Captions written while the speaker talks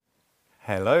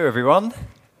Hello, everyone,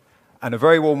 and a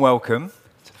very warm welcome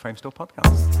to the Framestore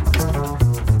Podcast.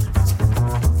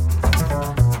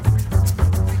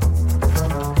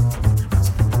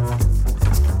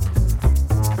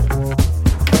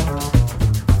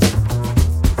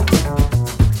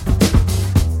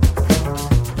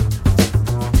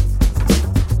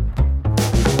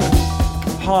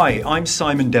 Hi, I'm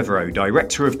Simon Devereux,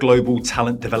 Director of Global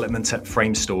Talent Development at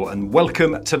Framestore, and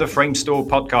welcome to the Framestore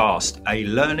Podcast, a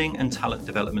learning and talent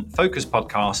development focused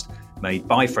podcast made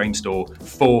by Framestore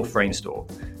for Framestore.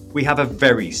 We have a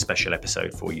very special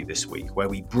episode for you this week where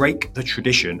we break the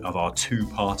tradition of our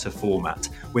two-parter format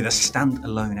with a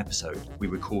standalone episode we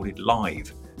recorded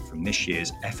live from this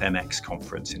year's FMX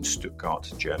conference in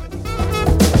Stuttgart, Germany.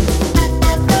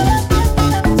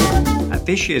 At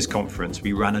this year's conference,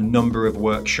 we ran a number of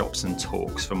workshops and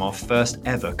talks from our first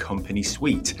ever company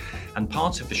suite, and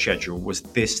part of the schedule was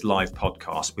this live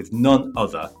podcast with none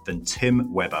other than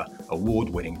Tim Weber,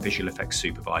 award-winning Visual Effects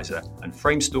Supervisor and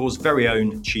Framestore's very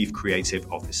own Chief Creative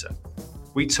Officer.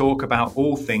 We talk about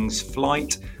all things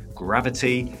Flite,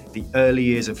 Gravity, the early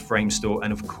years of Framestore,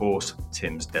 and of course,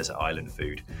 Tim's desert island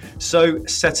food. So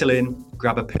settle in,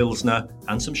 grab a Pilsner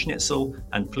and some schnitzel,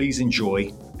 and please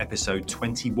enjoy episode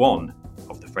 21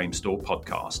 of the Framestore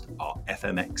Podcast, our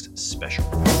FMX special.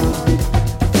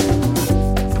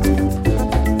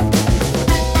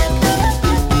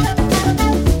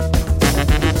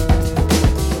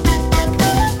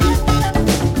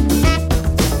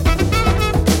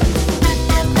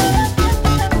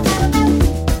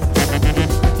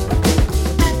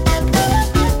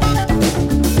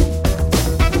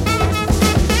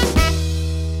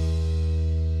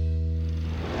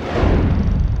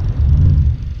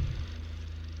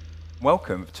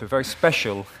 Welcome to a very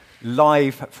special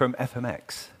live from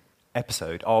FMX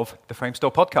episode of the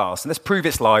Framestore Podcast. And let's prove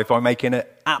it's live by making an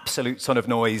absolute ton of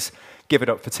noise. Give it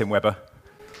up for Tim Weber.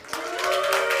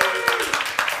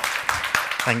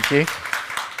 Thank you.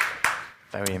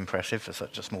 Very impressive for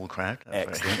such a small crowd.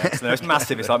 Excellent. It's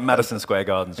massive. It's like Madison Square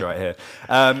Gardens right here.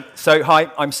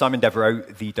 Hi, I'm Simon Devereux,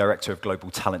 the Director of Global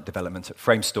Talent Development at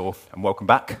Framestore, and welcome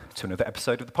back to another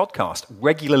episode of the podcast.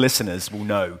 Regular listeners will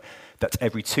know that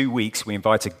every 2 weeks we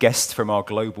invite a guest from our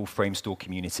global Framestore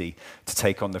community to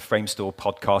take on the Framestore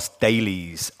Podcast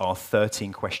Dailies, our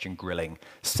 13-question grilling.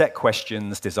 Set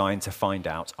questions designed to find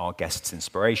out our guests'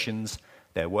 inspirations,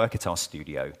 their work at our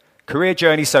studio, career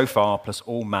journey so far, plus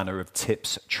all manner of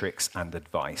tips, tricks, and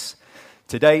advice.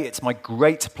 Today, it's my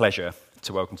great pleasure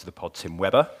to welcome to the pod Tim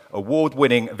Weber,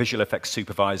 award-winning Visual Effects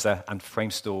Supervisor and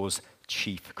Framestore's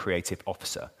Chief Creative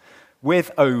Officer.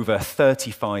 With over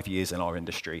 35 years in our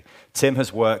industry, Tim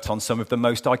has worked on some of the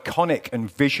most iconic and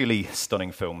visually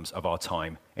stunning films of our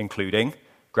time, including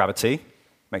Gravity,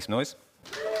 make some noise,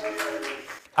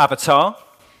 Avatar,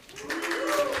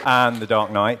 and The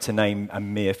Dark Knight, to name a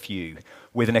mere few.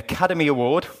 With an Academy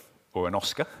Award, or an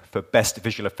Oscar, for Best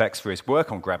Visual Effects for his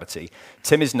work on Gravity,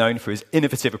 Tim is known for his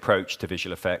innovative approach to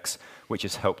visual effects, which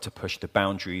has helped to push the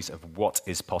boundaries of what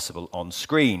is possible on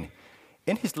screen.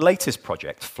 In his latest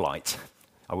project, Flite,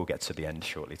 I will get to the end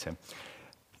shortly,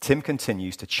 Tim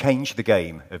continues to change the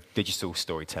game of digital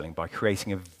storytelling by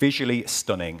creating a visually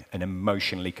stunning and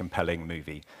emotionally compelling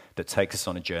movie that takes us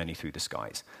on a journey through the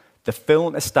skies. The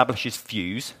film establishes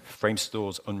Fuse,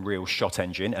 Framestore's Unreal Shot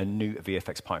Engine, a new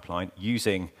VFX pipeline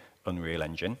using Unreal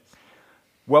Engine.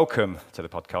 Welcome to the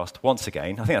podcast once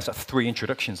again. I think that's like 3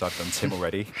 introductions I've done, Tim,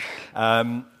 already.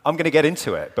 I'm going to get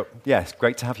into it, but yeah, it's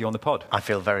great to have you on the pod. I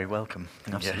feel very welcome.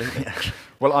 Absolutely. Yeah.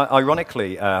 Well,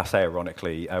 ironically,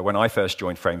 when I first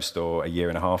joined Framestore a year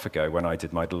and a half ago, when I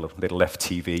did my little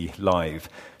FTV live,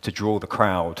 to draw the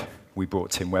crowd, we brought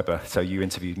Tim Weber. So you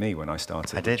interviewed me when I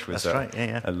started. I did, which was that's right,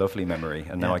 yeah. A lovely memory.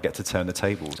 And now I get to turn the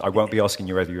tables. I won't be asking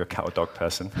you whether you're a cat or dog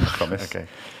person, I promise. Okay.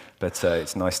 But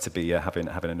it's nice to be having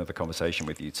another conversation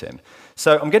with you, Tim.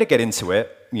 So I'm going to get into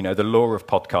it. You know, the law of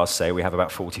podcasts say we have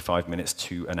about 45 minutes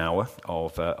to an hour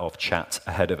of chat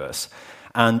ahead of us.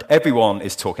 And everyone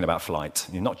is talking about Flite,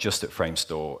 not just at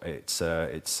Framestore.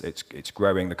 It's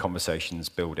growing, the conversation's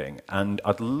building. And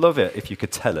I'd love it if you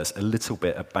could tell us a little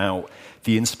bit about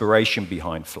the inspiration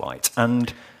behind Flite,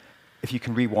 and if you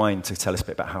can rewind to tell us a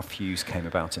bit about how Fuse came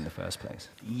about in the first place.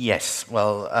 Yes,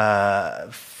 well,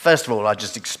 first of all, I'll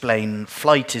just explain.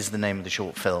 Flite is the name of the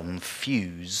short film.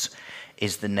 Fuse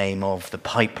is the name of the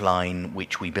pipeline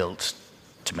which we built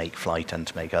to make Flite and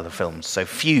to make other films. So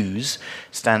Fuse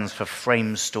stands for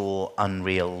Framestore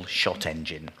Unreal Shot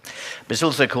Engine. But it's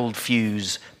also called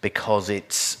Fuse because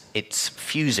it's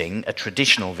fusing a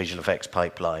traditional visual effects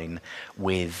pipeline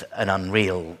with an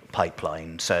Unreal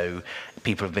pipeline. So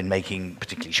people have been making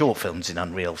particularly short films in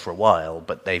Unreal for a while,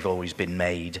 but they've always been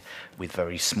made with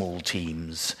very small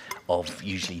teams of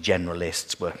usually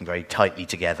generalists working very tightly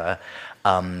together.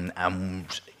 And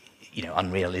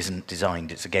Unreal isn't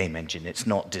designed, it's a game engine. It's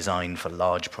not designed for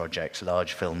large projects,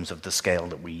 large films of the scale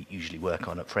that we usually work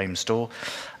on at Framestore.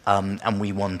 And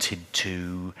we wanted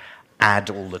to add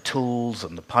all the tools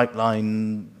and the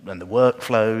pipeline and the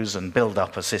workflows and build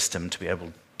up a system to be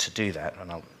able to do that.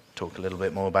 And I'll talk a little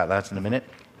bit more about that in a minute.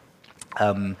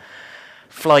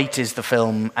 Flite is the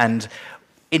film, and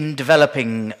in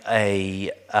developing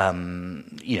a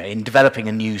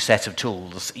new set of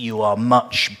tools, you are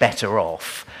much better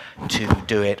off to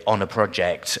do it on a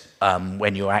project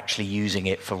when you're actually using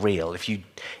it for real. If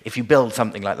you build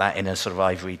something like that in a sort of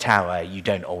ivory tower, you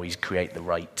don't always create the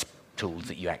right tools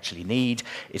that you actually need.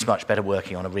 It's much better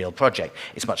working on a real project.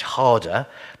 It's much harder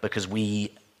because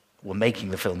we were making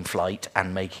the film Flite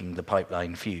and making the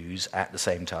pipeline Fuse at the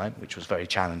same time, which was very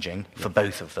challenging for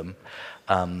both of them.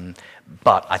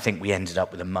 But I think we ended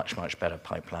up with a much, much better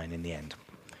pipeline in the end.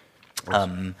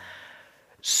 Awesome.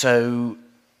 So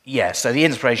the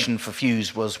inspiration for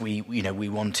Fuse was we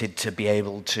wanted to be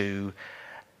able to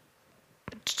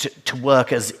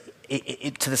work as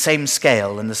to the same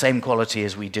scale and the same quality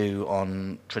as we do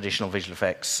on traditional visual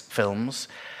effects films.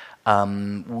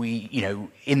 In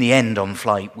the end on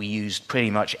Flite, we used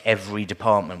pretty much every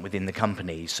department within the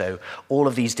company. So all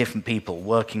of these different people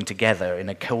working together in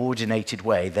a coordinated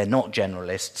way. They're not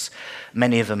generalists.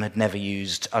 Many of them had never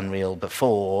used Unreal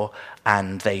before,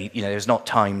 and there's not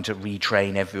time to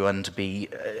retrain everyone to be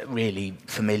really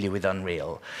familiar with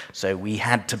Unreal. So we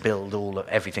had to build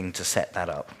everything to set that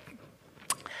up.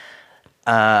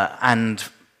 And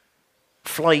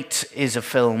Flite is a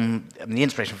film. The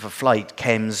inspiration for Flite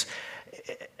came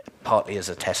partly as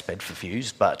a testbed for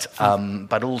Fuse, but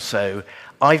also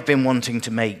I've been wanting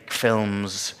to make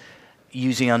films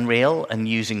using Unreal and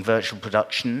using virtual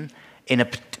production in a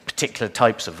particular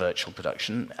types of virtual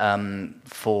production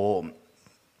for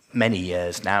many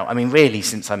years now. I mean, really,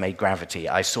 since I made Gravity,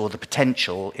 I saw the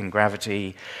potential in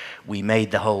Gravity. We made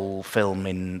the whole film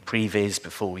in previs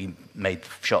before we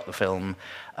shot the film.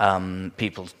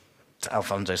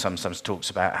 Alfonso sometimes talks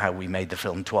about how we made the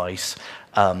film twice,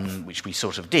 which we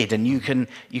sort of did. And you can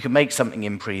make something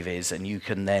in previs, and you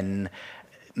can then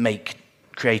make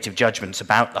creative judgments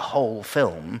about the whole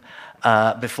film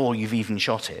before you've even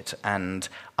shot it. And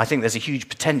I think there's a huge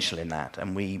potential in that,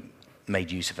 and we made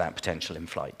use of that potential in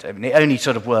Flite. I mean, it only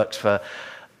sort of works for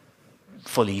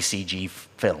fully CG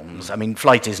films. I mean,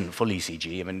 Flite isn't fully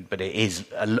CG, but it is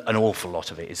an awful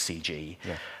lot of it is CG.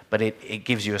 Yeah. But it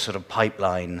gives you a sort of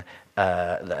pipeline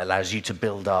that allows you to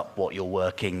build up what you're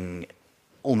working,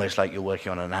 almost like you're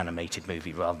working on an animated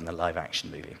movie rather than a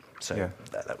live-action movie. So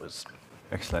that was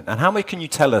excellent. And how much can you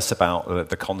tell us about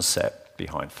the concept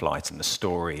behind Flite and the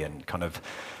story and kind of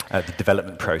the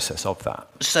development process of that?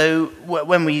 So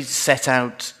when we set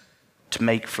out to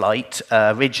make Flite,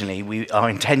 originally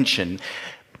our intention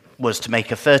was to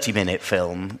make a 30-minute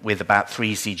film with about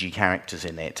 3 CG characters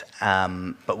in it.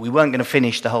 But we weren't going to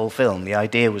finish the whole film. The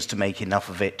idea was to make enough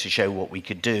of it to show what we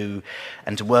could do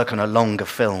and to work on a longer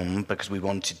film because we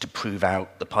wanted to prove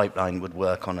out the pipeline would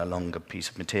work on a longer piece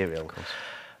of material. Of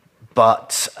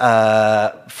But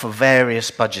for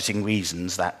various budgeting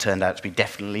reasons, that turned out to be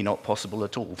definitely not possible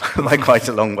at all, by quite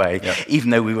a long way, even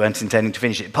though we weren't intending to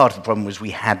finish it. Part of the problem was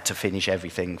we had to finish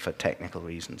everything for technical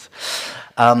reasons.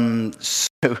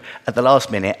 So at the last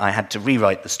minute, I had to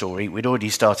rewrite the story. We'd already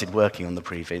started working on the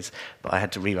previs, but I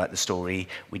had to rewrite the story.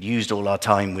 We'd used all our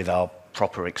time with our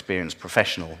proper experienced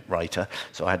professional writer,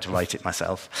 so I had to write it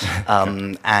myself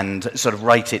and sort of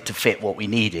write it to fit what we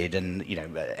needed. And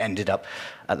ended up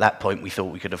at that point we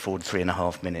thought we could afford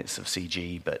 3.5 minutes of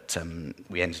CG, but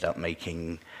we ended up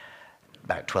making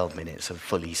about 12 minutes of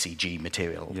fully CG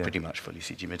material, pretty much fully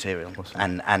CG material.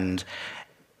 Awesome. And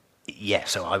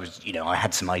so I was, I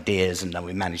had some ideas, and then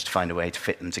we managed to find a way to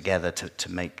fit them together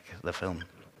to make the film.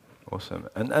 Awesome.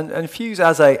 And Fuse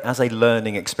as a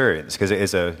learning experience, because it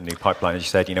is a new pipeline, as you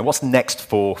said, what's next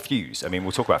for Fuse? I mean,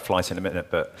 we'll talk about Flite in a minute,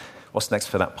 but what's next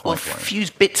for that pipeline? Well,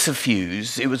 bits of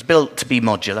Fuse, it was built to be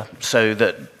modular, so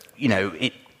that,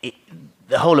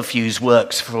 the whole of Fuse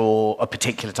works for a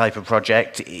particular type of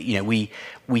project.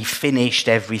 We finished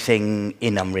everything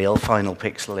in Unreal, Final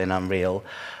Pixel in Unreal,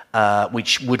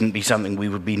 which wouldn't be something we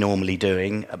would be normally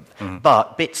doing.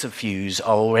 But bits of Fuse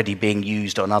are already being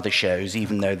used on other shows,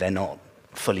 even though they're not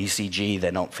fully CG,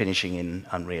 they're not finishing in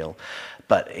Unreal.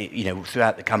 But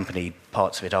throughout the company,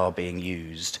 parts of it are being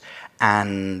used.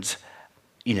 And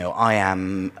I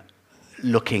am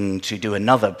looking to do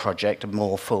another project, a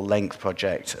more full-length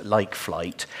project like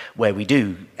Flite, where we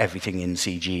do everything in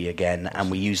CG again,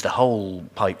 and we use the whole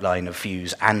pipeline of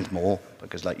Fuse and more,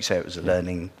 because like you say, it was a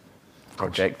learning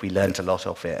project. We learned a lot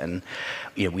off it, and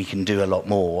we can do a lot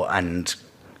more and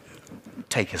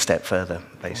take a step further,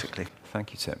 basically.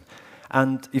 Thank you, Tim.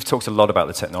 And you've talked a lot about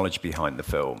the technology behind the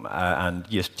film, and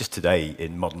just today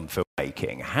in modern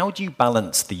filmmaking, how do you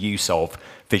balance the use of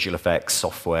visual effects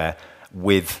software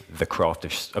with the craft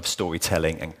of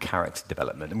storytelling and character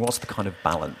development? And what's the kind of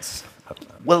balance of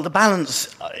that? Well, the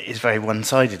balance is very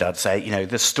one-sided, I'd say.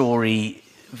 The story,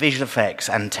 visual effects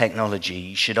and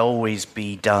technology should always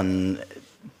be done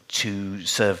to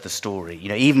serve the story.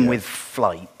 Even with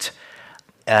Flite,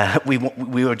 we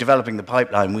were developing the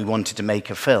pipeline, we wanted to make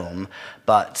a film,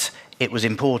 but it was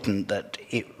important that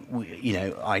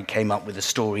I came up with a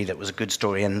story that was a good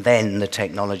story, and then the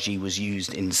technology was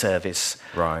used in service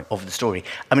of the story.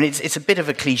 I mean, it's a bit of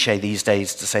a cliche these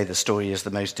days to say the story is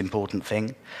the most important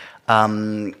thing.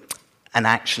 And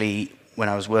actually, when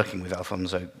I was working with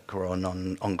Alfonso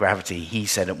Cuarón on Gravity, he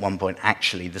said at one point,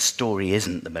 actually, the story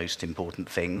isn't the most important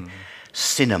thing.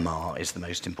 Cinema is the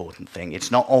most important thing. It's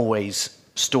not always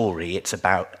story, it's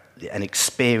about an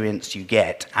experience you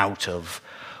get out of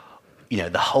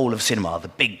the whole of cinema, the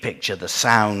big picture, the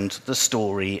sound, the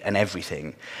story, and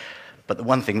everything. But the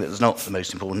one thing that is not the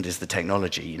most important is the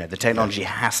technology. The technology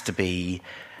has to be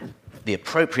the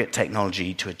appropriate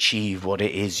technology to achieve what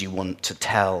it is you want to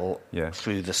tell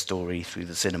through the story, through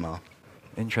the cinema.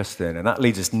 Interesting. And that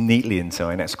leads us neatly into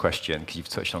our next question, because you've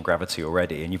touched on Gravity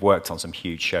already, and you've worked on some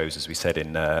huge shows, as we said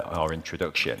in our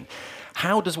introduction.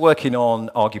 How does working on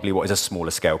arguably what is a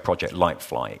smaller scale project like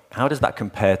Flite, how does that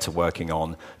compare to working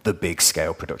on the big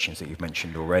scale productions that you've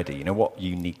mentioned already? What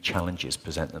unique challenges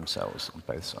present themselves on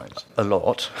both sides? A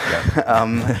lot.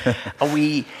 Yeah.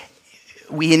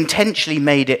 We intentionally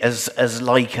made it as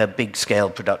like a big scale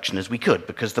production as we could,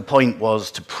 because the point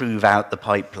was to prove out the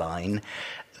pipeline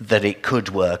that it could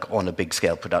work on a big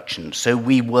scale production. So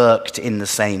we worked in the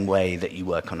same way that you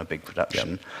work on a big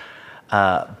production.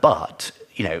 But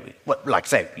like I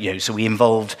say, so we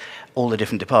involved all the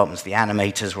different departments. The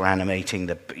animators were animating,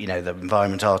 the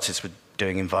environment artists were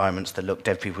doing environments, the look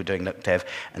dev people were doing look dev,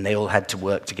 and they all had to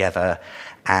work together.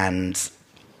 And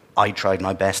I tried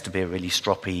my best to be a really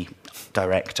stroppy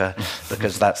director,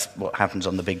 because that's what happens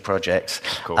on the big projects,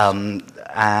 and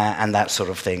that sort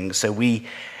of thing. So we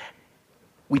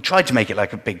tried to make it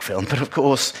like a big film, but of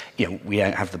course, we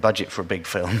don't have the budget for a big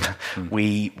film.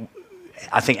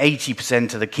 I think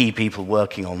 80% of the key people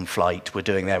working on Flite were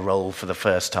doing their role for the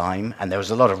first time, and there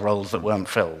was a lot of roles that weren't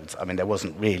filled. I mean, there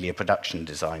wasn't really a production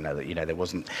designer. There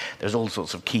was all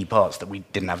sorts of key parts that we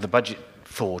didn't have the budget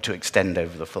for to extend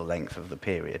over the full length of the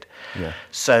period. Yeah.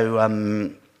 So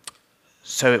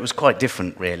it was quite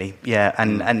different, really. Yeah,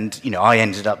 and I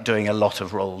ended up doing a lot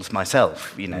of roles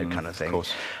myself, kind of thing. Of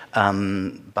course.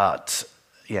 But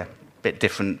yeah, a bit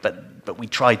different. But we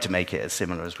tried to make it as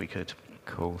similar as we could.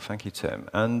 Cool, thank you, Tim.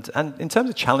 And in terms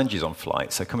of challenges on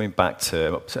Flite, so coming back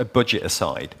to a budget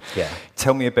aside,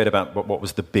 tell me a bit about what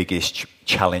was the biggest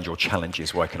challenge or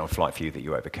challenges working on Flite for you that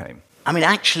you overcame? I mean,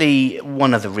 actually,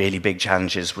 one of the really big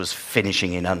challenges was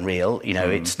finishing in Unreal.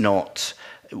 It's not...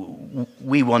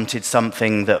 We wanted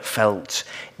something that felt...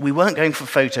 We weren't going for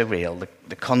photoreal.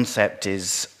 The concept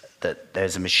is that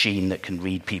there's a machine that can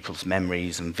read people's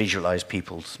memories and visualize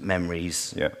people's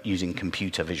memories using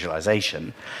computer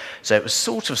visualization. So it was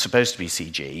sort of supposed to be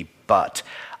CG, but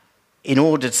in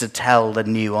order to tell the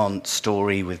nuanced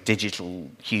story with digital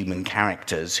human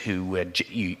characters who were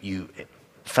you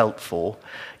felt for,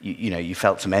 you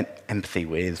felt some empathy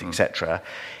with, etc.,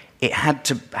 it had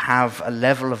to have a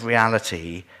level of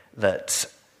reality that,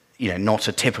 not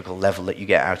a typical level that you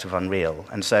get out of Unreal.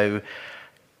 And so,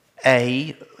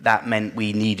 that meant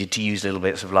we needed to use little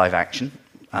bits of live action.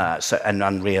 And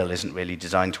Unreal isn't really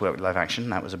designed to work with live action.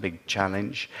 That was a big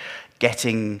challenge.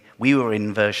 We were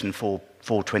in version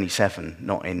 4.27,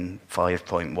 not in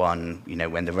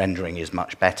 5.1, when the rendering is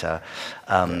much better.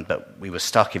 But we were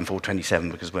stuck in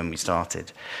 4.27 because when we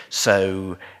started.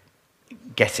 So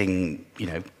getting,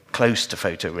 close to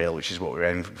photoreal, which is what we're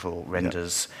aiming for,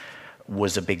 renders,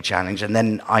 was a big challenge. And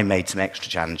then I made some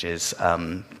extra challenges,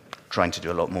 trying to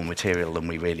do a lot more material than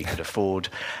we really could afford.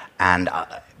 And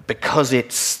because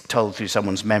it's told through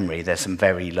someone's memory, there's some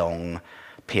very long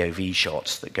POV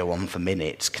shots that go on for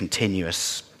minutes,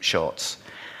 continuous shots.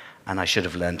 And I should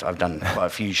have learned, I've done quite a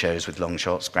few shows with long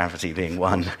shots, Gravity being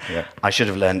one. Yeah. I should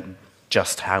have learned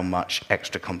just how much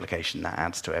extra complication that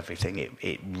adds to everything.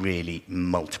 It really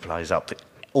multiplies up.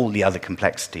 All the other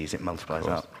complexities, it multiplies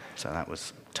up. So that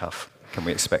was tough. Can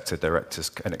we expect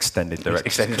an extended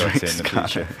director's cut in the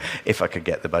future? If I could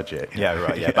get the budget. Yeah,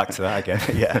 right. Yeah, back to that again.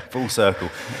 Yeah. Full circle.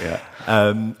 Yeah.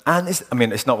 And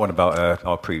it's not one of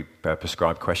our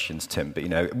prescribed questions, Tim, but,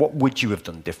 what would you have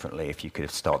done differently if you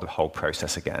could start the whole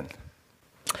process again?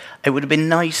 It would have been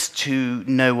nice to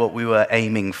know what we were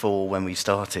aiming for when we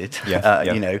started,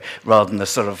 rather than the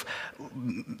sort of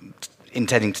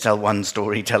intending to tell one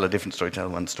story, tell a different story, tell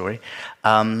one story.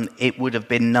 It would have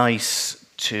been nice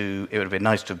to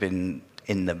have been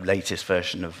in the latest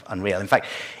version of Unreal. In fact,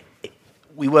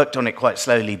 we worked on it quite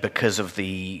slowly because of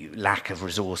the lack of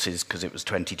resources, because it was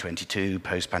 2022,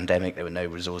 post-pandemic, there were no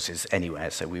resources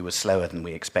anywhere, so we were slower than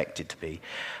we expected to be.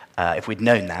 If we'd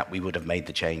known that, we would have made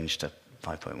the change to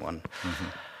 5.1.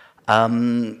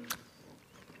 Mm-hmm.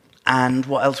 And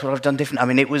what else would I have done different? I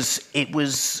mean, it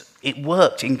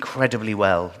worked incredibly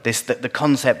well. The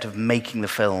concept of making the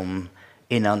film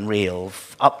in Unreal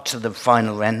up to the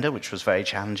final render, which was very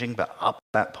challenging, but up to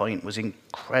that point was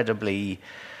incredibly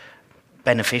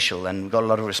beneficial, and we got a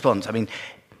lot of response. I mean,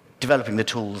 developing the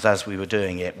tools as we were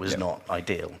doing it was not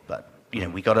ideal, but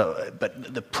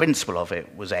but the principle of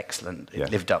it was excellent.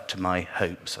 It lived up to my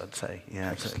hopes, I'd say.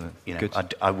 Yeah, excellent. So,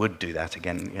 Good. I would do that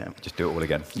again. Yeah, just do it all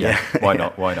again. Yeah, why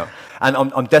not? Why not? And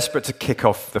I'm desperate to kick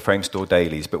off the Framestore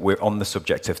Dailies, but we're on the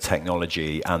subject of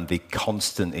technology and the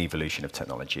constant evolution of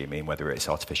technology. I mean, whether it's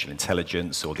artificial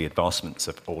intelligence or the advancements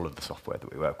of all of the software that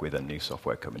we work with and new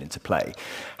software coming into play.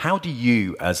 How do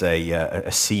you, as a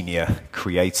senior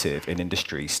creative in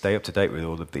industry, stay up to date with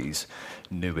all of these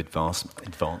new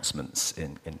advancements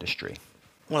in industry?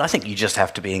 Well, I think you just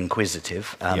have to be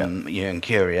inquisitive and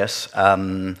curious.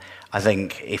 I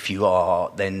think if you are,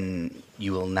 then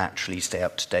you will naturally stay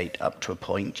up to date up to a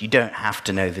point. You don't have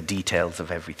to know the details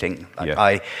of everything.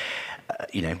 I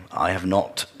have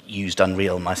not used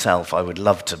Unreal myself. I would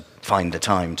love to find the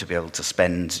time to be able to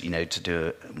spend, to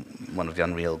do one of the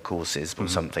Unreal courses or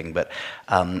something, but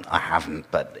I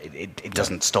haven't. But it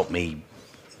doesn't stop me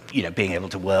being able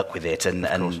to work with it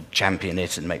and champion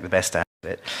it and make the best out of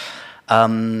it.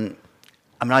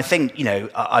 I think,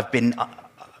 I've been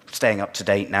staying up to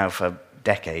date now for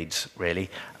decades, really,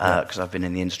 because I've been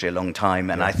in the industry a long time,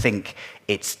 and I think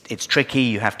it's tricky.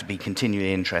 You have to be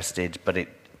continually interested, but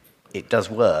it does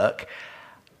work.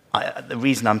 The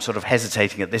reason I'm sort of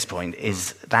hesitating at this point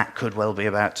is that could well be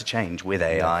about to change with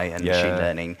AI and machine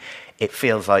learning. It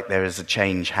feels like there is a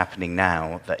change happening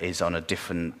now that is on a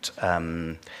different,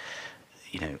 a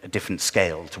different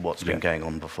scale to what's been going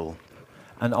on before.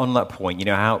 And on that point,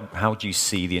 how do you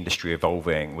see the industry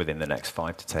evolving within the next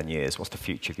 5 to 10 years? What's the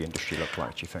future of the industry look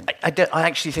like, do you think? I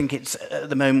actually think it's,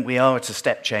 at the moment, we are at a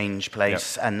step change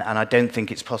place, and I don't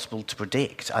think it's possible to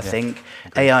predict. I think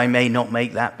AI may not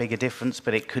make that big a difference,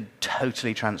 but it could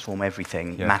totally transform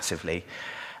everything massively.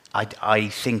 I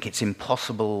think it's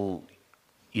impossible,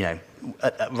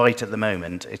 right at the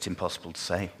moment, it's impossible to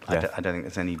say. I don't think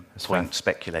there's any point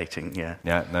speculating.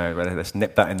 Let's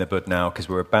nip that in the bud now, because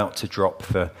we're about to drop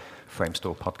the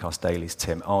Framestore Podcast Dailies.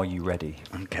 Tim, are you ready?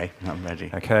 Okay, I'm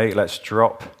ready. Okay, let's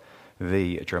drop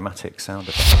the dramatic sound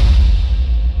effect.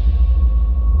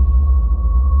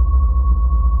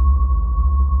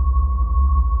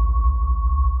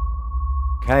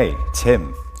 Okay,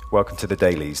 Tim, welcome to the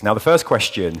Dailies. Now, the first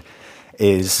question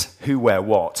is who, where,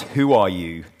 what? Who are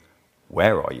you?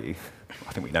 Where are you?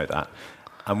 I think we know that.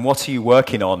 And what are you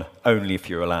working on, only if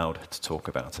you're allowed to talk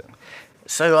about it?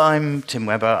 So I'm Tim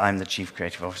Webber. I'm the Chief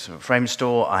Creative Officer at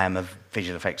Framestore. I am a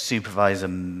Visual Effects Supervisor.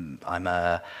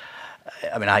 I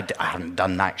haven't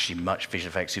done actually much visual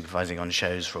effects supervising on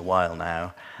shows for a while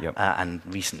now. And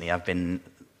recently I've been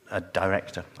a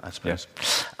director, I suppose.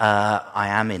 I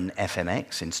am in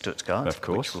FMX in Stuttgart, of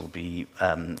course, which will be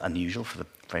unusual for the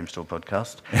Framestore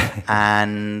podcast.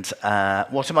 And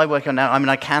what am I working on now? I mean,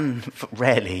 I can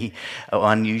rarely, or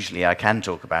unusually, I can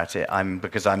talk about it.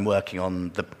 Because I'm working on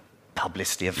the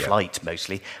publicity of Flite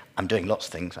mostly. I'm doing lots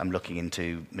of things. I'm looking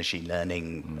into machine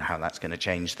learning, how that's going to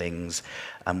change things.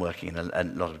 I'm working in a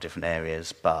lot of different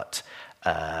areas, but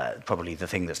probably the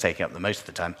thing that's taking up the most of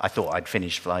the time. I thought I'd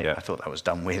finished Flite. Yeah. I thought that was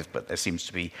done with, but there seems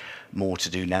to be more to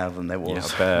do now than there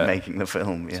was making the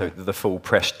film. Yeah. So the full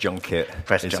press junket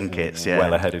junkets,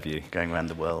 well ahead of you. Going around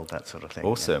the world, that sort of thing.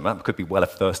 Awesome. That could be well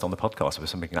first on the podcast where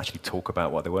somebody can actually talk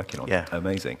about what they're working on. Yeah.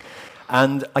 Amazing.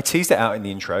 And I teased it out in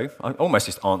the intro. I almost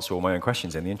just answer all my own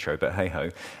questions in the intro, but hey-ho.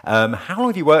 How long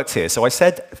have you worked here? So I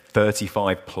said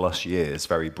 35 plus years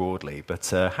very broadly, but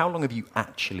how long have you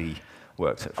actually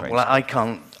worked at Framestore?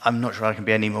 Well, I'm not sure I can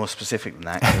be any more specific than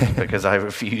that because I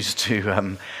refuse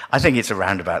to. I think it's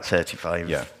around about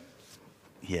 35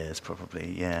 years,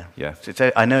 probably. Yeah. Yeah.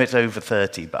 So I know it's over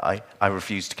 30, but I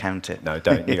refuse to count it. No,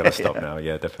 don't. You've got to stop now.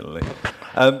 Yeah, definitely.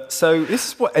 So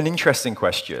this is an interesting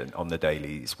question on the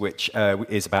dailies, which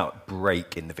is about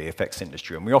break in the VFX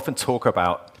industry. And we often talk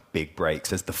about big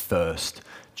breaks as the first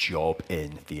job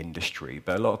in the industry,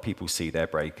 but a lot of people see their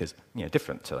break as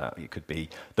different to that. It could be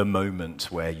the moment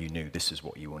where you knew this is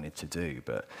what you wanted to do.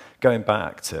 But going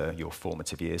back to your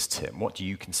formative years, Tim, what do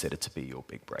you consider to be your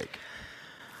big break?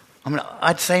 I mean,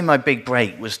 I'd say my big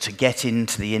break was to get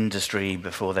into the industry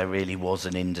before there really was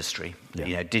an industry.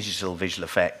 Yeah. Digital visual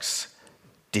effects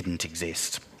didn't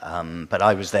exist, but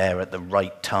I was there at the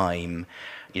right time.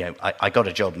 I got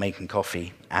a job making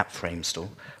coffee at Framestore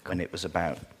when it was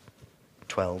about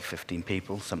 12, 15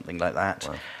 people, something like that.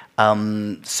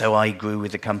 Wow. So I grew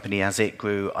with the company as it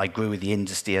grew. I grew with the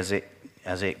industry as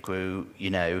it grew.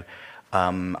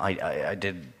 I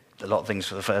did a lot of things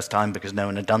for the first time because no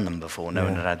one had done them before. No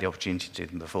one had the opportunity to do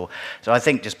them before. So I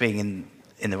think just being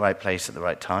in the right place at the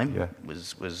right time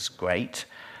was great.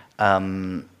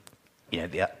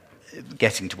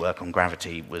 Getting to work on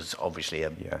Gravity was obviously a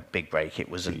big break. It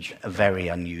was a very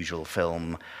unusual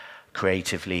film,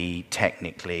 creatively,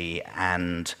 technically,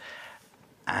 and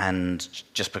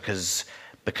just because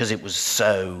it was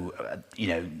so,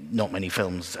 not many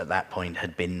films at that point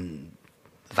had been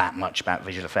that much about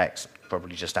visual effects,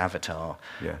 probably just Avatar.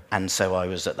 Yeah. And so I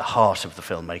was at the heart of the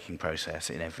filmmaking process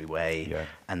in every way,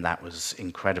 and that was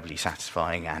incredibly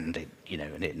satisfying, and it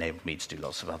enabled me to do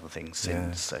lots of other things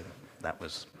since. So that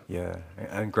was... Yeah,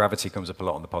 and Gravity comes up a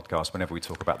lot on the podcast. Whenever we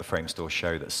talk about the Framestore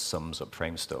show that sums up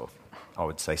Framestore, I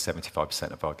would say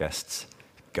 75% of our guests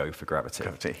go for Gravity.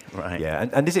 Gravity, right. Yeah,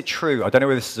 and is it true, I don't know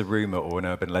whether this is a rumour or an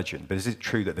urban legend, but is it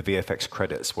true that the VFX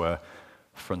credits were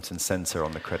front and centre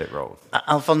on the credit roll?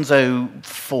 Alfonso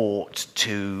fought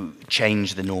to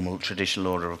change the normal traditional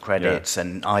order of credits,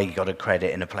 and I got a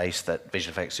credit in a place that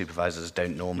visual effects supervisors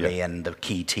don't normally, and the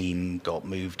key team got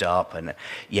moved up, and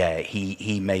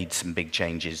he made some big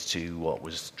changes to what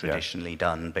was traditionally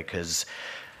done because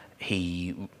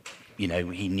he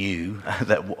knew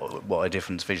that what a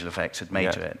difference visual effects had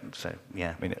made to it. So,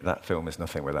 I mean, that film is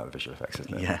nothing without the visual effects,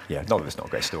 isn't it? Yeah. Not that it's not a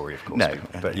great story, of course. No.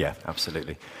 But yeah,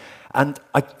 absolutely. And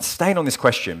I'm staying on this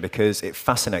question because it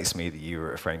fascinates me that you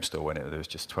were at Framestore when there was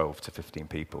just 12 to 15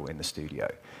 people in the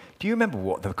studio. Do you remember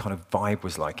what the kind of vibe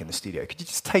was like in the studio? Could you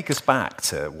just take us back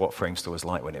to what Framestore was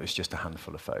like when it was just a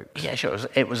handful of folks? Yeah, sure.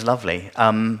 It was lovely.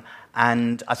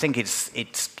 And I think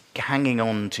it's hanging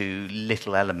on to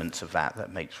little elements of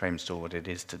that makes Framestore what it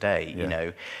is today.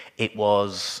 Yeah. It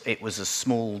was a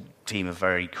small team of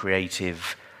very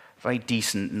creative, very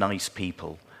decent, nice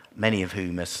people, many of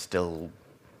whom are still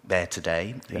there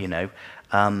today,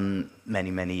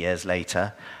 many years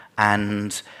later.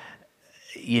 And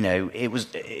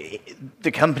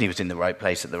the company was in the right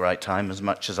place at the right time as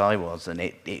much as I was, and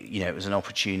it was an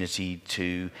opportunity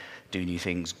to do new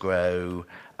things, grow,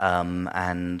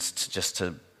 and just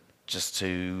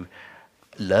to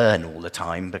learn all the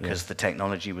time because the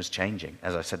technology was changing.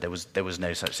 As I said, there was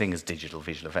no such thing as digital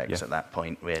visual effects at that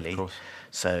point, really. Of course.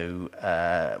 So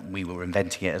we were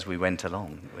inventing it as we went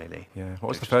along, really. Yeah. What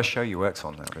was the first show you worked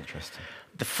on? That was interesting.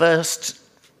 The first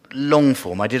long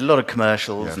form. I did a lot of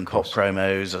commercials and pop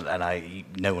promos, and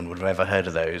no one would have ever heard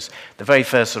of those. The very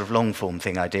first sort of long form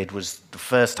thing I did was the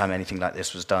first time anything like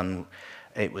this was done.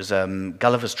 It was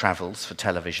Gulliver's Travels for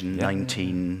television,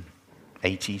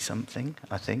 1980 something,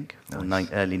 I think, nice.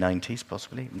 Or early 90s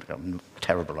possibly. I'm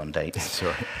terrible on dates.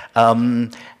 Sorry.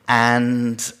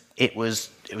 And it was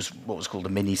what was called a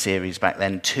mini series back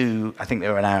then. I think they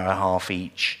were an hour and a half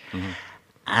each,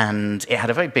 and it had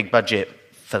a very big budget.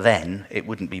 For then, it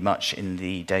wouldn't be much in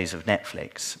the days of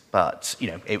Netflix, but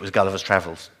it was Gulliver's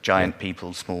Travels, giant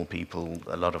people, small people,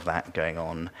 a lot of that going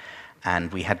on,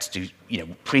 and we had to do.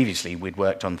 Previously we'd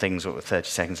worked on things that were 30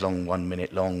 seconds long, 1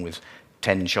 minute long, with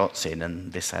 10 shots in,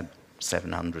 and this had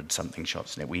 700 something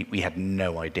shots in it. We had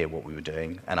no idea what we were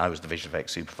doing, and I was the visual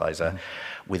effects supervisor,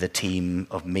 with a team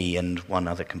of me and one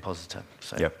other compositor.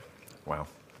 So. Yep. Wow.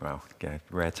 Yeah,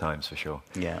 rare times for sure.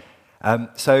 Yeah.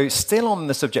 So still on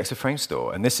the subject of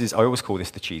Framestore, and I always call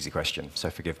this the cheesy question, so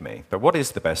forgive me, but what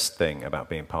is the best thing about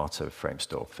being part of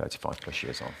Framestore 35 plus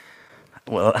years on?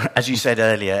 Well, as you said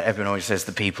earlier, everyone always says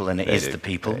the people, and it is the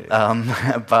people.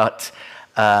 But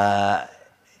the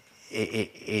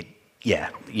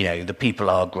people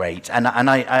are great. And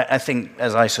I think,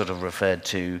 as I sort of referred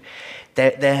to,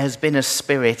 there has been a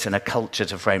spirit and a culture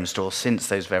to Framestore since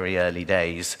those very early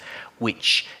days,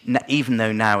 which, even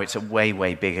though now it's a way,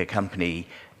 way bigger company,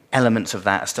 elements of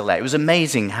that are still there. It was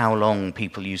amazing how long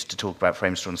people used to talk about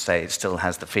Framestore and say it still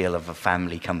has the feel of a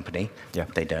family company. Yeah.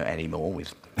 They don't anymore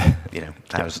with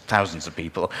thousands of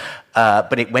people.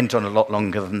 But it went on a lot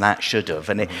longer than that should have.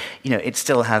 And it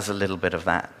still has a little bit of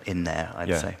that in there,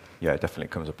 I'd say. Yeah, it definitely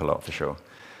comes up a lot for sure.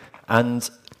 And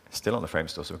still on the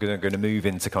Framestore, so we're going to move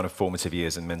into kind of formative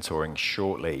years and mentoring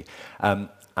shortly. And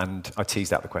I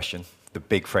teased out the question, the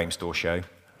big Framestore show.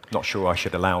 Not sure I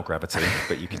should allow gravity,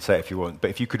 but you can say it if you want. But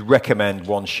if you could recommend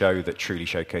one show that truly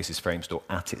showcases Framestore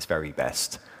at its very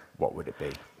best, what would it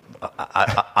be?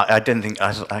 I don't think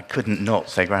I couldn't not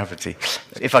say Gravity.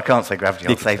 If I can't say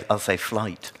Gravity, I'll say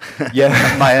Flite. Yeah,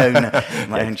 my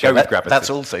own show. Go with Gravity. That's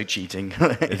also cheating.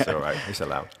 It's all right. It's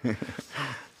allowed.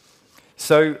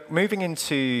 So moving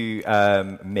into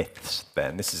myths,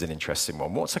 then, this is an interesting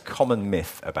one. What's a common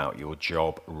myth about your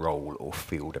job, role, or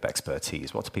field of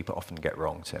expertise? What do people often get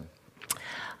wrong, Tim?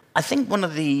 I think one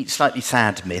of the slightly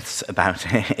sad myths about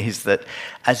it is that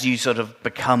as you sort of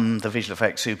become the visual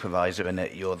effects supervisor and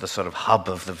that you're the sort of hub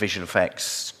of the visual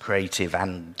effects, creative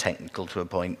and technical to a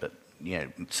point, but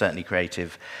certainly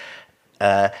creative,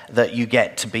 that you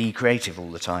get to be creative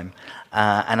all the time.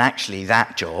 And actually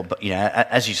that job,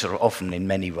 as you sort of often in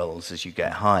many roles as you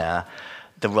get higher,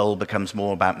 the role becomes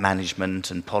more about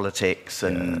management and politics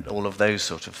and all of those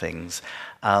sort of things.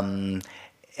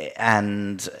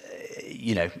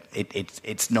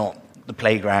 It's not the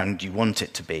playground you want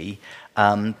it to be,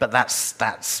 but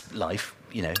that's life,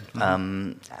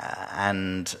 and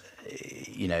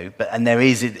there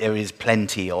is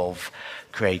plenty of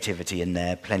creativity in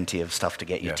there, plenty of stuff to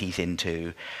get your teeth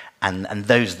into, and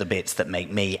those are the bits that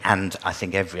make me and I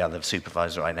think every other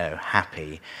supervisor I know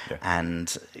happy,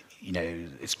 and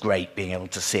it's great being able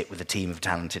to sit with a team of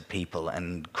talented people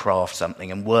and craft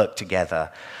something and work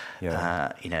together.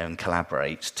 And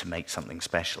collaborate to make something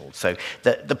special. So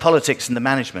the politics and the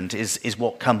management is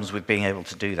what comes with being able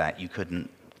to do that. You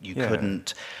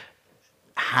couldn't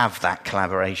have that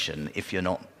collaboration if you're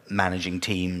not managing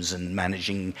teams and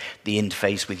managing the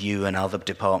interface with you and other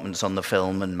departments on the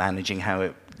film and managing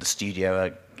how the studio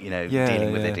are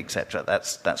dealing with it, etc.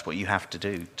 That's what you have to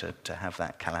do to have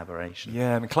that collaboration.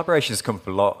 Yeah, I mean, collaboration has come up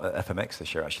a lot at FMX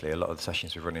this year, actually. A lot of the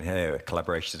sessions we're running here,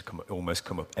 collaborations almost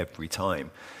come up every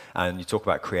time. And you talk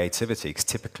about creativity, because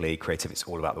typically creativity is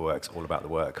all about the work, it's all about the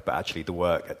work. But actually the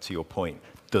work, to your point,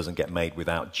 doesn't get made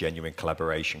without genuine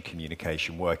collaboration,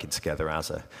 communication, working together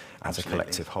as a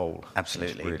collective whole.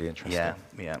 Absolutely. It's really interesting.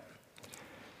 Yeah.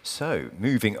 So,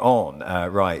 moving on,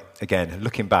 again,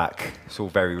 looking back, it's all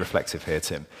very reflective here,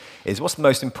 Tim, what's the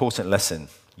most important lesson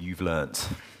you've learnt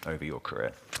over your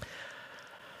career?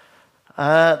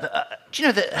 Do you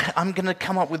know that I'm going to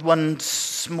come up with one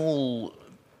small,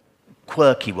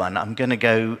 quirky one. I'm going to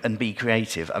go and be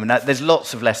creative. I mean, there's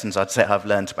lots of lessons I'd say I've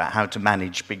learnt about how to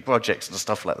manage big projects and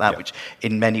stuff like that, which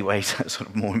in many ways are sort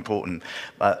of more important.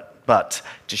 But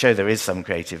to show there is some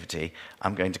creativity,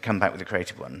 I'm going to come back with a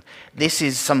creative one. This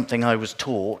is something I was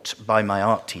taught by my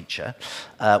art teacher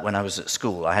when I was at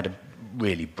school. I had a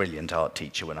really brilliant art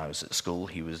teacher when I was at school.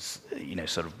 He was,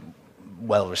 sort of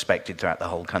well respected throughout the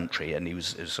whole country, and he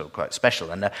was sort of quite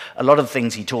special. And a lot of the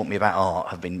things he taught me about art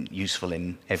have been useful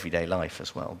in everyday life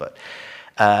as well. But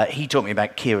he taught me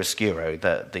about chiaroscuro,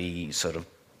 the sort of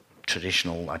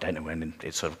traditional, I don't know when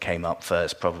it sort of came up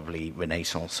first, probably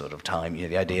Renaissance sort of time,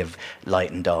 the idea of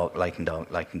light and dark, light and dark,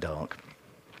 light and dark.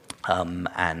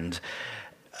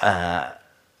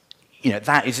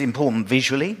 That is important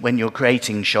visually when you're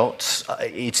creating shots.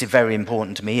 It's very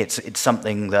important to me. It's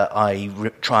something that I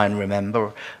try and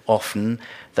remember often,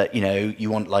 that, you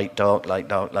want light, dark, light,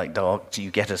 dark, light, dark. So you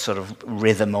get a sort of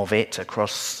rhythm of it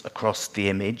across the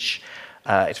image.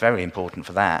 It's very important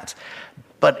for that.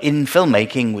 But in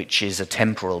filmmaking, which is a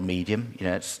temporal medium,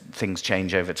 things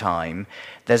change over time,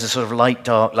 there's a sort of light,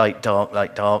 dark, light, dark,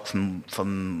 light, dark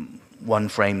from one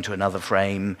frame to another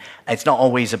frame. It's not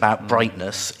always about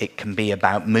brightness. It can be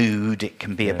about mood. It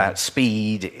can be about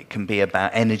speed. It can be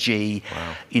about energy.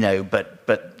 Wow.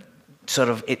 But sort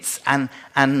of it's and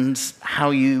how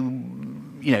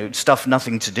you stuff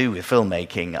nothing to do with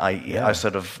filmmaking. I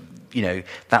sort of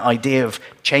that idea of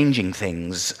changing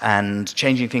things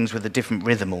with a different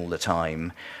rhythm all the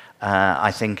time.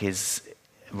 I think is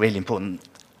a really important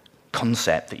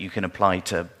concept that you can apply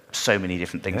to so many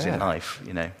different things in life,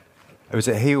 you know. Was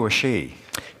it he or she?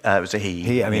 It was a he.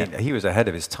 He was ahead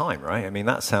of his time, right? I mean,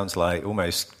 that sounds like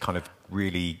almost kind of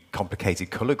really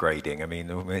complicated color grading. I mean,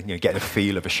 getting a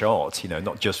feel of a shot,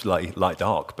 not just like light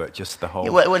dark, but just the whole.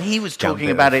 Yeah, well, he was talking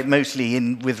about it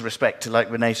mostly with respect to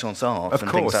like Renaissance art and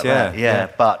things like that. Yeah,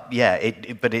 but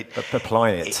apply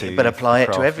it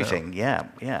to everything. Yeah,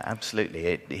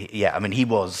 absolutely. I mean, he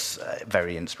was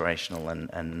very inspirational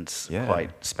and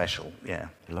quite special. Yeah,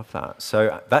 I love that.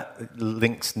 So that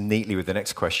links neatly with the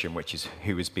next question, which is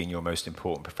who has been your most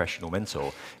important professional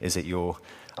mentor? Is it your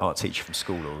art teacher from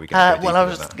school, or are we going to go I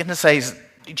was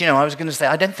going to say,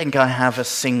 I don't think I have a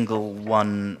single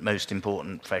one most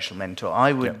important professional mentor.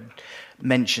 I would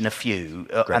mention a few,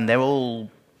 and they're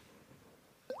all,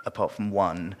 apart from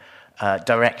one,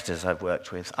 directors I've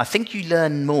worked with. I think you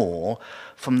learn more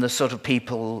from the sort of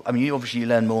people. I mean, you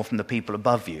learn more from the people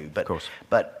above you,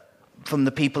 but from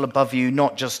the people above you,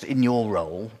 not just in your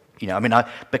role.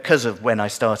 Because of when I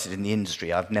started in the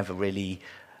industry, I've never really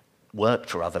worked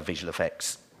for other visual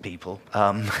effects people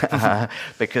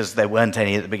because there weren't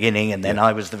any at the beginning, and then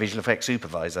I was the visual effects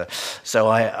supervisor. So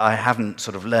I haven't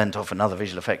sort of learnt off another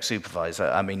visual effects supervisor.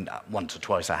 I mean, once or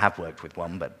twice I have worked with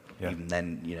one, but even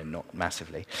then, not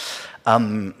massively.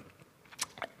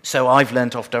 So I've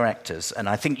learnt off directors, and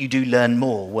I think you do learn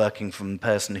more working from a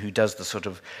person who does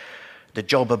the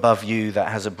job above you that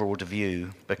has a broader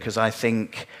view, because I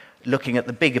think looking at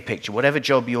the bigger picture, whatever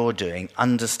job you're doing,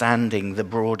 understanding the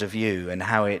broader view and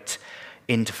how it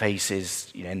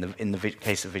interfaces, in the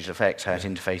case of visual effects, how it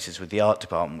interfaces with the art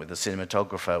department, with the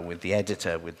cinematographer, with the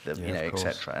editor, with the,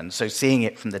 etc. And so seeing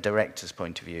it from the director's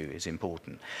point of view is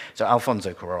important. So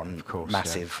Alfonso Cuarón,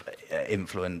 massive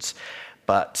influence.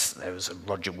 But there was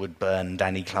Roger Woodburn,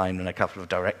 Danny Klein, and a couple of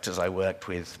directors I worked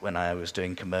with when I was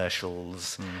doing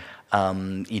commercials,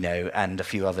 and a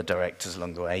few other directors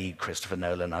along the way. Christopher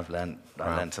Nolan, I've learnt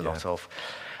a lot of.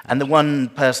 And the one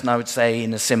person I would say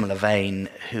in a similar vein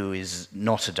who is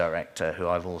not a director, who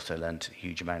I've also learnt a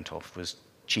huge amount of, was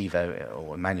Chivo,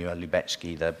 or Emanuel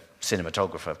Lubecki, the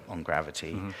cinematographer on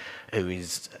Gravity, who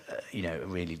is, a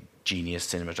really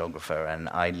genius cinematographer, and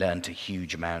I learnt a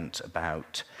huge amount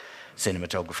about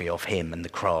cinematography off him and the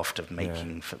craft of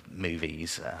making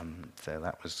movies. So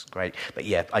that was great. But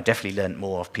I definitely learnt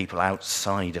more of people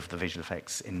outside of the visual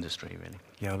effects industry, really.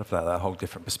 Yeah, I love that whole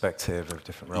different perspective of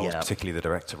different roles, particularly the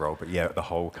director role, but the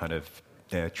whole kind of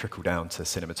trickle down to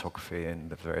cinematography and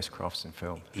the various crafts in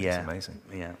film. It's amazing.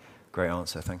 Yeah. Great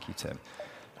answer. Thank you, Tim.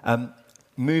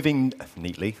 Moving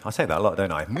neatly, I say that a lot,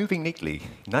 don't I? Moving neatly,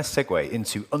 nice segue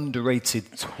into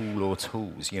underrated tool or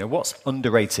tools. What's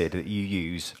underrated that you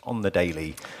use on the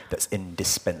daily that's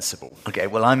indispensable? Okay,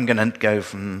 well, I'm going to go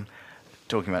from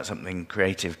talking about something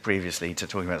creative previously to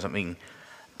talking about something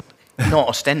not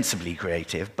ostensibly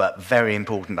creative, but very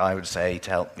important, I would say, to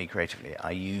help me creatively.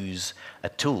 I use a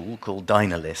tool called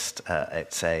Dynalist.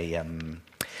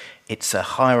 It's a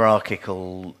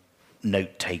hierarchical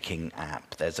note-taking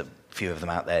app. There's a few of them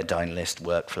out there, Dynalist,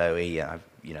 Workflowy.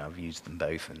 I've used them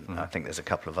both, and I think there's a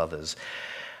couple of others.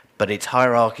 But it's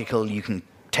hierarchical. You can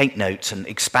take notes and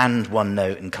expand one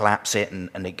note and collapse it,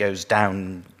 and it goes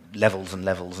down levels and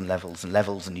levels and levels and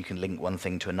levels, and you can link one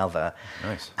thing to another.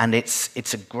 Nice. And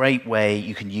it's a great way.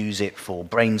 You can use it for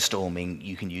brainstorming.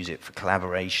 You can use it for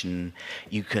collaboration.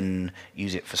 You can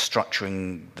use it for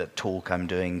structuring the talk I'm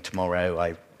doing tomorrow.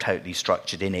 I've totally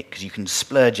structured in it because you can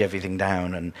splurge everything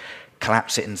down and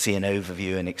collapse it and see an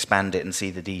overview, and expand it and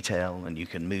see the detail, and you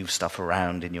can move stuff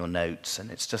around in your notes. And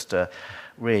it's just a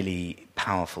really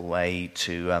powerful way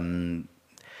to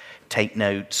take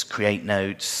notes, create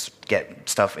notes,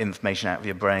 get information out of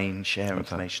your brain, share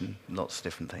information, lots of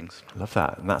different things. I love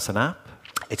that. And that's an app?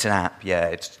 It's an app,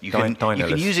 yeah. You can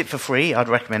use it for free. I'd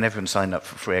recommend everyone sign up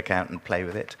for a free account and play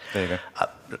with it. There you go. A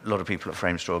lot of people at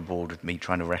Framestore are bored with me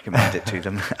trying to recommend it to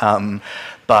them.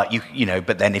 But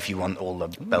but then if you want all the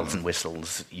bells and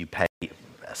whistles, you pay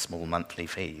a small monthly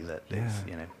fee.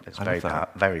 It's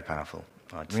very powerful.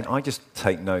 I just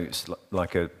take notes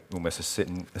like almost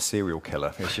a serial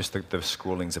killer. It's just the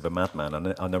scrawlings of a madman,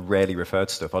 and I rarely refer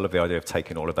to stuff. I love the idea of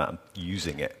taking all of that and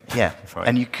using it. Yeah, right.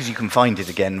 And because you can find it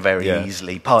again very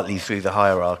easily, partly through the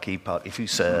hierarchy, partly through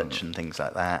search and things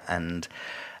like that. And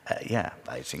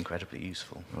it's incredibly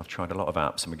useful. I've tried a lot of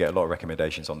apps, and we get a lot of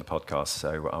recommendations on the podcast,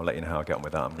 so I'll let you know how I get on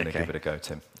with that. I'm going to give it a go,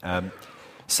 Tim.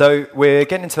 So we're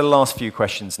getting into the last few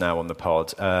questions now on the pod.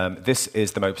 This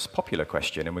is the most popular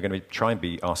question, and we're going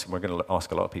to ask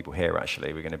a lot of people here,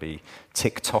 actually. We're going to be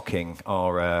TikToking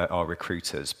our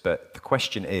recruiters. But the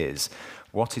question is,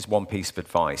 what is one piece of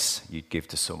advice you'd give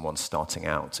to someone starting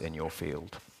out in your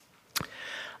field?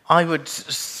 I would,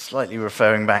 slightly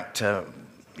referring back to,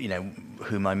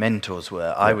 who my mentors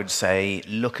were, I would say,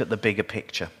 look at the bigger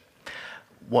picture.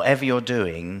 Whatever you're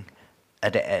doing,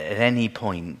 at any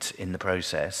point in the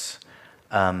process,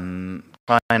 try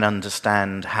and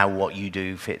understand how what you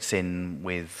do fits in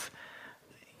with,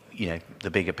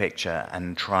 the bigger picture,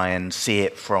 and try and see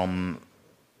it from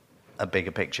a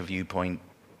bigger picture viewpoint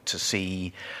to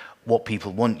see what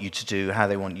people want you to do, how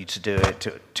they want you to do it,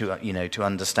 to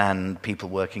understand people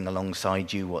working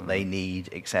alongside you, what they need,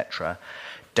 etc.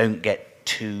 Don't get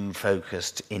too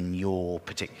focused in your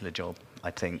particular job,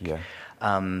 I think. Yeah.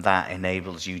 That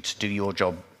enables you to do your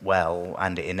job well,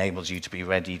 and it enables you to be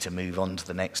ready to move on to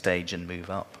the next stage and move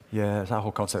up. Yeah, that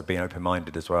whole concept of being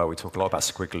open-minded as well. We talk a lot about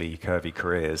squiggly, curvy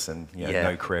careers, and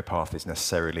no career path is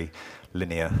necessarily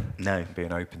linear. No.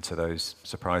 Being open to those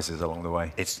surprises along the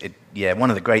way.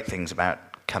 One of the great things about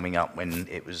coming up when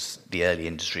it was the early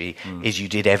industry is you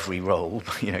did every role.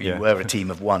 You were a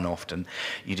team of one often.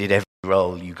 You did every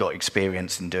role, you got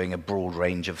experience in doing a broad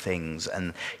range of things,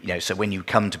 and so when you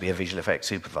come to be a visual effects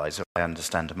supervisor, I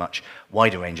understand a much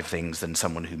wider range of things than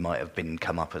someone who might have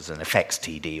come up as an effects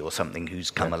TD or something who's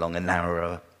come along a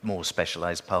narrower, more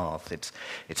specialized path.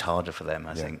 It's harder for them,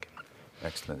 I think.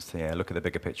 Excellent. Yeah, look at the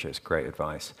bigger picture. It's great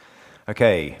advice.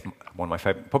 Okay,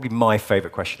 probably my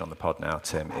favorite question on the pod now,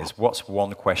 Tim, is what's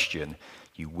one question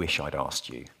you wish I'd asked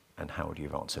you, and how would you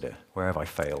have answered it? Where have I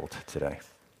failed today?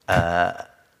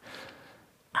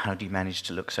 How do you manage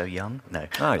to look so young? No.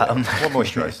 Oh, yeah. What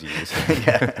moisturizer do you use?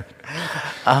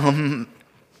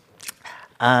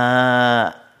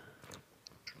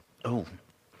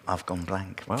 I've gone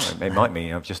blank. Well, it might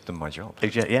mean I've just done my job.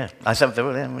 Yeah. I said there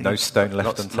were no stone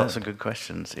left unturned. Lots of good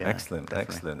questions. Yeah, excellent,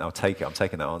 definitely. Excellent. I'll take it. I'm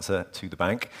taking that answer to the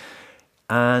bank.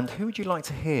 And who would you like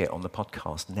to hear on the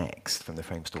podcast next from the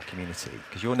Framestore community?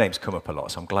 Because your name's come up a lot,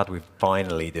 so I'm glad we've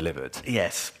finally delivered.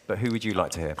 Yes. But who would you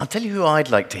like to hear? I'll tell you who I'd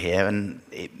like to hear, and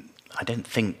I don't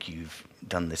think you've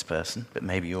done this person, but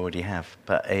maybe you already have.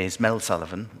 But is Mel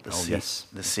Sullivan, the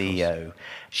CEO.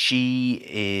 She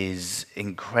is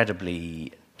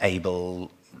incredibly able,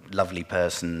 lovely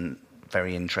person,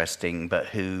 very interesting, but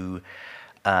who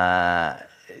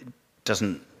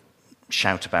doesn't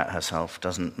shout about herself,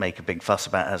 doesn't make a big fuss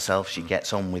about herself. She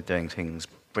gets on with doing things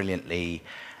brilliantly,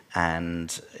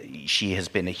 and she has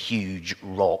been a huge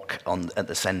rock at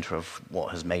the centre of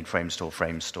what has made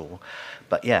Framestore.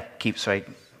 But yeah, keeps very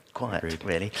quiet. Agreed.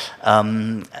 Really.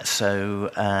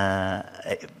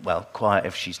 Quiet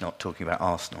if she's not talking about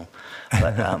Arsenal.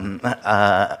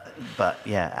 But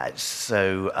yeah,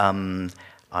 so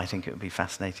I think it would be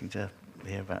fascinating to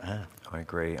hear about her. I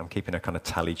agree. I'm keeping a kind of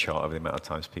tally chart of the amount of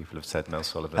times people have said Mel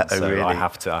Sullivan. So really? I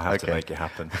have to make it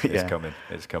happen. It's coming.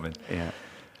 It's coming. Yeah.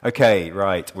 Okay,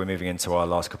 right. We're moving into our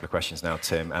last couple of questions now,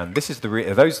 Tim. And this is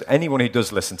anyone who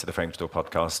does listen to the Framestore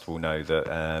podcast will know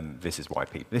that this is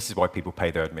why people pay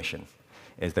their admission.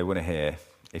 Is they want to hear,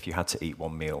 if you had to eat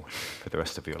one meal for the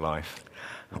rest of your life,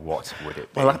 what would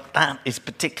it be? Well, that is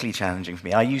particularly challenging for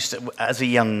me. I used to, as a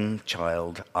young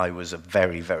child, I was a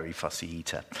very, very fussy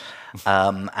eater.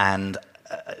 And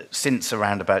since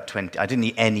around about 20, I didn't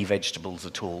eat any vegetables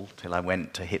at all till I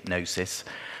went to hypnosis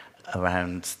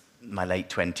around my late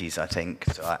 20s, I think.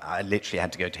 So I literally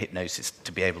had to go to hypnosis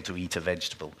to be able to eat a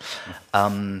vegetable.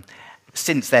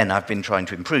 Since then, I've been trying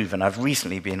to improve, and I've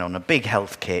recently been on a big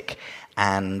health kick,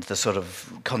 and the sort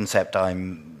of concept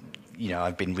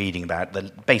I've been reading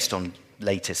about, based on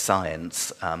latest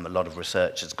science, a lot of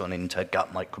research has gone into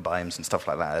gut microbiomes and stuff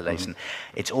like that. Mm-hmm.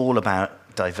 It's all about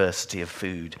diversity of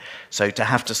food. So to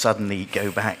have to suddenly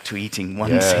go back to eating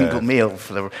one single meal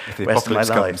for the rest of my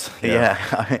life,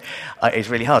 it's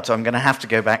really hard. So I'm going to have to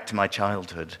go back to my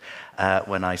childhood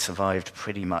when I survived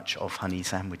pretty much off honey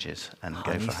sandwiches and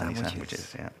go for honey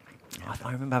sandwiches. Yeah.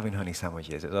 I remember having honey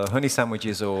sandwiches. Honey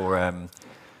sandwiches or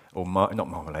not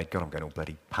marmalade. God, I'm going all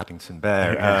bloody Paddington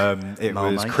Bear. It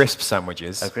was crisp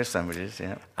sandwiches. Oh, crisp sandwiches,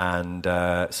 yeah. And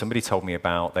somebody told me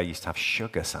about they used to have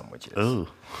sugar sandwiches. Ooh.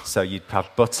 So you'd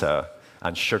have butter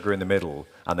and sugar in the middle,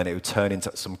 and then it would turn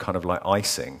into some kind of like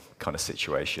icing kind of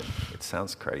situation. It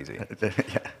sounds crazy.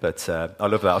 But I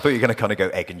love that. I thought you were going to kind of go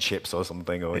egg and chips or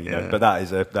something, or but that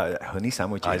is honey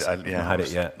sandwiches. I haven't had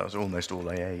it yet. That was almost all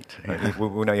I ate.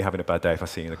 We'll know you're having a bad day if I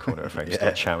see you in the corner of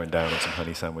Framestore chowing down on some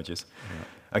honey sandwiches. Yeah.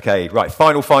 Okay, right,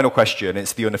 final question.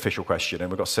 It's the unofficial question,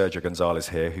 and we've got Sergio Gonzalez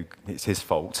here, who it's his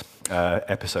fault,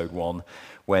 episode 1.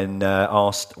 When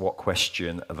asked what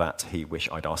question that he wished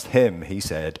I'd asked him, he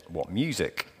said, what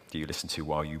music do you listen to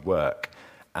while you work?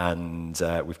 And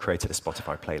we've created a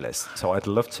Spotify playlist. So I'd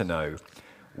love to know,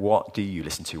 what do you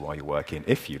listen to while you're working,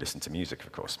 if you listen to music,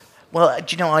 of course? Well,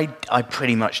 do you know, I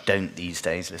pretty much don't these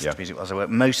days listen to music while I work.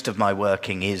 Most of my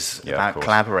working is about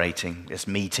collaborating. It's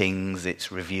meetings,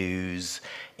 it's reviews,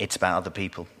 it's about other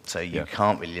people. So you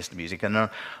can't really listen to music. And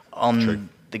on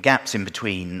the gaps in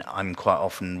between, I'm quite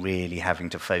often really having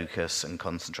to focus and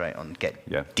concentrate on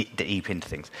deep into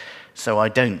things. So I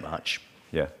don't much.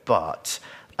 Yeah. But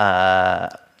I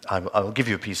will give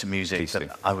you a piece of music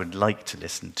that I would like to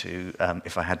listen to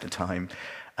if I had the time.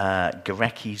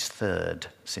 Gurecki's Third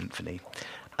Symphony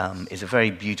is a very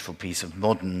beautiful piece of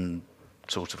modern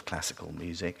sort of classical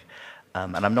music.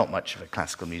 And I'm not much of a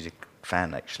classical music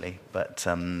fan, actually, but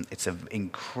it's an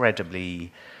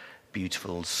incredibly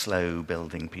beautiful,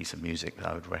 slow-building piece of music that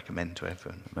I would recommend to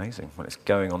everyone. Amazing. Well, it's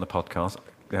going on the podcast.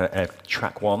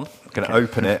 Track 1. I'm going to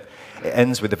open it. It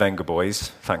ends with the Venga Boys.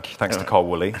 Thanks to Carl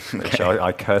Woolley, which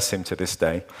I curse him to this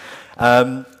day.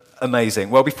 Amazing.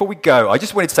 Well, before we go, I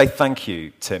just wanted to say thank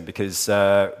you, Tim, because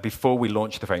before we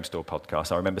launched the Framestore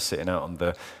podcast, I remember sitting out on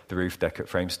the roof deck at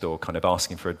Framestore, kind of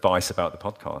asking for advice about the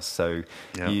podcast. So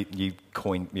you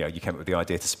came up with the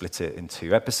idea to split it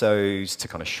into episodes, to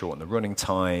kind of shorten the running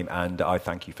time, and I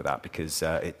thank you for that, because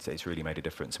it's really made a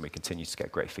difference, and we continue to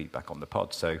get great feedback on the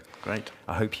pod. So great.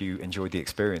 I hope you enjoyed the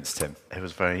experience, Tim. It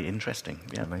was very interesting.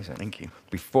 Yeah, amazing. Thank you.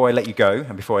 Before I let you go,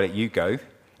 and before I let you go,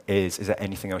 is there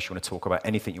anything else you want to talk about?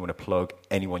 Anything you want to plug?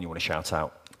 Anyone you want to shout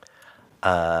out?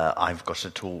 I've got a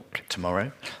talk tomorrow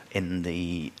in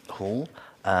the hall.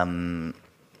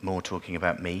 More talking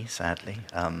about me, sadly,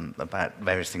 about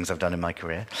various things I've done in my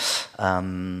career.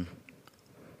 But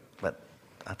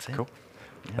that's it. Cool.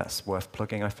 Yeah. That's worth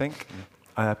plugging, I think.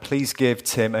 Please give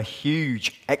Tim a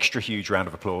extra huge round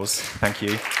of applause. Thank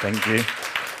you. Thank you.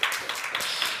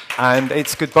 And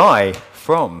it's goodbye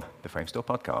from the Framestore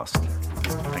Podcast.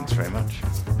 Thanks very much.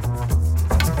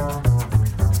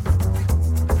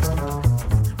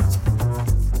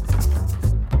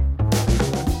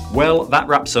 Well, that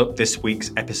wraps up this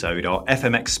week's episode, our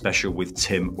FMX special with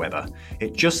Tim Webber.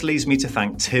 It just leaves me to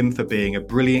thank Tim for being a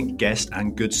brilliant guest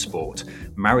and good sport,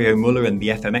 Mario Muller and the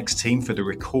FMX team for the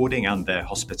recording and their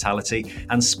hospitality,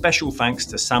 and special thanks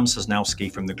to Sam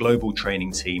Sosnowski from the global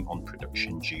training team on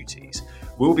production duties.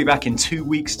 We'll be back in 2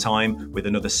 weeks' time with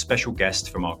another special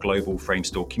guest from our global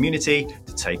Framestore community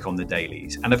to take on the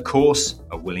dailies, and of course,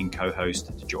 a willing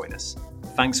co-host to join us.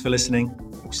 Thanks for listening.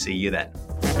 We'll see you then.